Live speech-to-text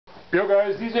Yo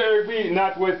guys, DJ ERICB,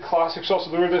 not with classic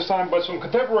salsa dura this time, but some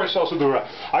contemporary salsa dura.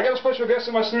 I got a special guest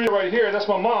in my studio right here. That's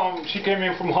my mom. She came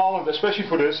in from Holland, especially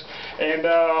for this. And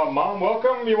Mom,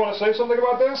 welcome. You want to say something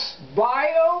about this?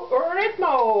 Bio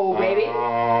Ritmo, baby.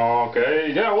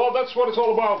 Okay, yeah, well, that's what it's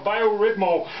all about. Bio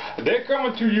Ritmo. They're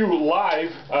coming to you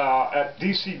live at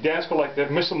DC Dance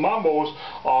Collective, Mr. Mambo's,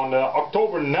 on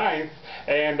October 9th.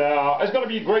 And it's going to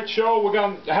be a great show. We're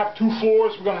going to have 2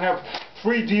 floors. We're going to have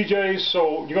 3 DJs,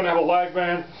 so you're going to have a live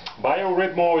band, Bio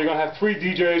Ritmo, you're going to have 3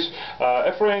 DJs,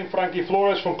 FRANKIE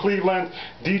FLORES from Cleveland,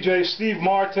 DJ Steve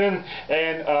Martin,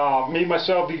 and me,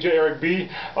 myself, DJ ERICB.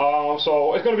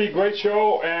 So it's going to be a great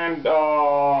show, and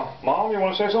Mom, you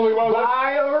want to say something about that?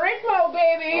 Bio Ritmo,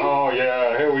 baby! Oh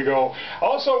yeah, here we go.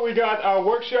 Also, we got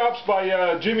workshops by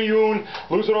Yoon,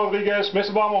 Luz Rodriguez,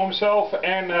 Mr. Mambo himself,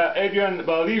 and Adrian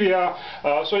Bolivia.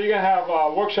 So you're going to have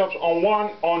workshops on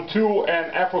 1, on 2,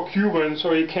 and Afro-Cuban,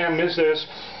 so you can't miss this.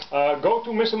 Go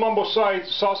to Mr. Mambo's site,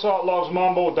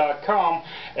 salsalovesmambo.com,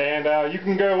 and you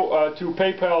can go to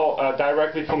PayPal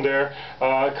directly from there.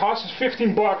 It costs us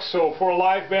 $15, so for a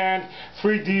live band,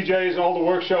 3 DJs, and all the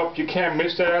workshops, you can't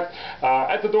miss that.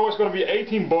 At the door it's going to be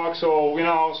 $18, so you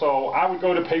know, so I would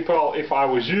go to PayPal if I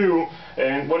was you.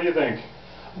 And what do you think?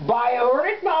 Bio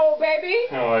Ritmo, baby!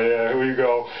 Oh yeah, here we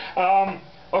go.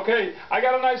 Okay, I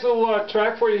got a nice little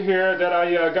track for you here that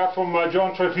I got from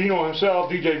John Trevino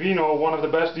himself, DJ Vino, one of the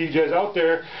best DJs out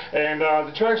there. And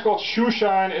the track's called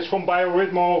Shoeshine. It's from Bio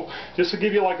Ritmo, just to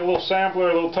give you like a little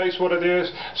sampler, a little taste what it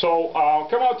is. So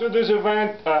come out to this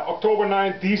event, October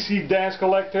 9th, DC Dance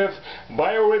Collective,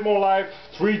 Bio Ritmo Live,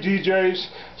 3 DJs.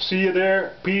 See you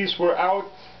there. Peace, we're out.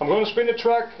 I'm going to spin the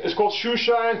track. It's called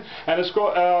Shoeshine, and it's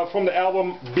from the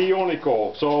album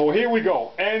Bionico. So here we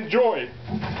go. Enjoy!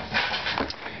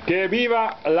 Que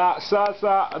viva la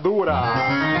salsa dura.